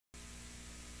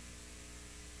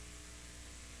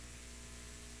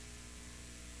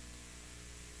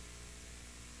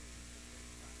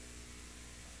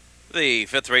The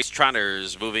fifth race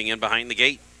trotters moving in behind the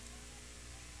gate.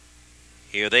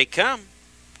 Here they come.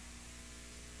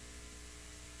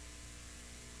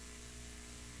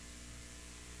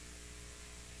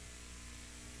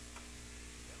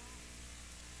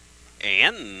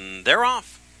 And they're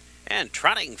off. And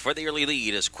trotting for the early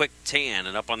lead is Quick Tan,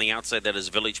 and up on the outside that is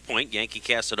Village Point. Yankee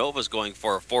Casanova's going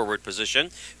for a forward position.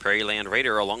 Prairie Land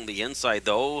Raider along the inside,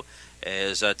 though,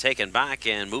 is taken back,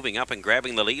 and moving up and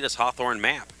grabbing the lead is Hawthorne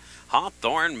Map.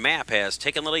 Hawthorne Map has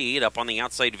taken the lead. Up on the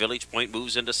outside, Village Point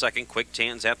moves into second. Quick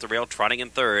Tan's at the rail, trotting in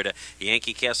third.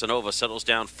 Yankee Casanova settles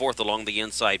down fourth along the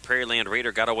inside. Prairie Land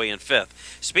Raider got away in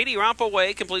fifth. Speedy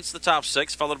Rompaway completes the top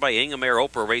six, followed by Ingamere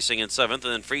Oprah racing in seventh.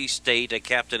 And then Free State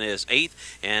Captain is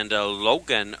eighth, and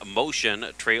Logan Motion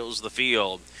trails the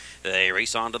field. They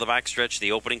race on to the backstretch,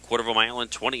 the opening quarter of a mile in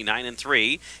 29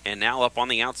 3. And now up on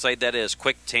the outside, that is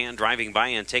Quick Tan driving by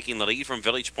and taking the lead from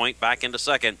Village Point back into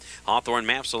second. Hawthorne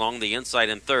Maps along the inside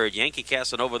in third. Yankee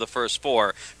Casanova the first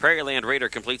four. Prairie Land Raider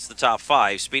completes the top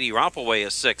five. Speedy Rompaway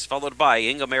is sixth, followed by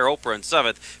Ingamere Oprah in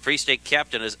seventh. Free State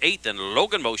Captain is eighth, and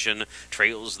Logan Motion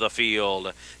trails the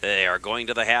field. They are going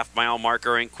to the half-mile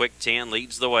marker, and Quick Tan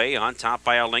leads the way on top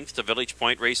by a length to Village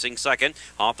Point racing second.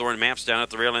 Hawthorne Maps down at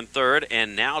the rail in third,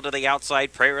 and now to the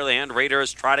outside, Prairie Land Raider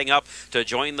is trotting up to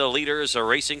join the leaders,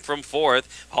 racing from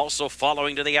fourth. Also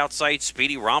following to the outside,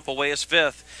 Speedy Rompaway is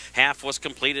fifth. Half was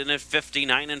completed at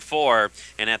 59 4.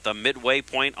 And at the midway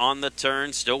point on the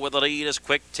turn, still with the lead is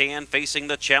Quick Tan, facing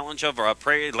the challenge of a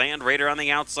Prairie Land Raider on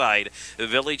the outside.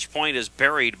 Village Point is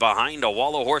buried behind a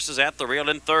wall of horses at the rail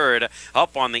in third.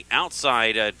 Up on the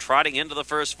outside, trotting into the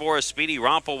first four is Speedy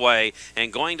Rompaway,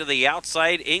 and going to the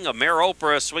outside, Ingamere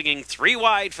Oprah swinging three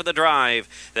wide for the drive.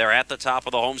 They're at the top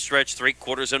of the home stretch,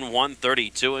 3/4 and 1,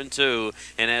 32 2.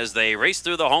 And as they race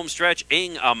through the home stretch,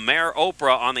 Ingamere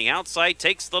Oprah on the outside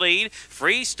takes the lead.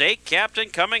 Free State Captain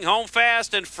coming home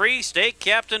fast, and Free State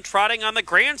Captain trotting on the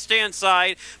grandstand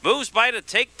side moves by to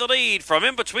take the lead from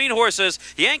in between horses.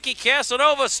 Yankee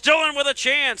Casanova still in with a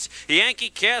chance. Yankee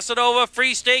Casanova,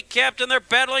 Free State Captain, they're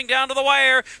battling down to the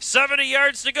wire. 70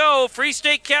 yards to go. Free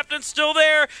State Captain still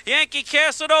there. Yankee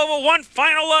Casanova, one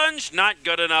final lunge, not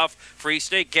good enough. Free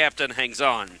State Captain hangs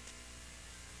on.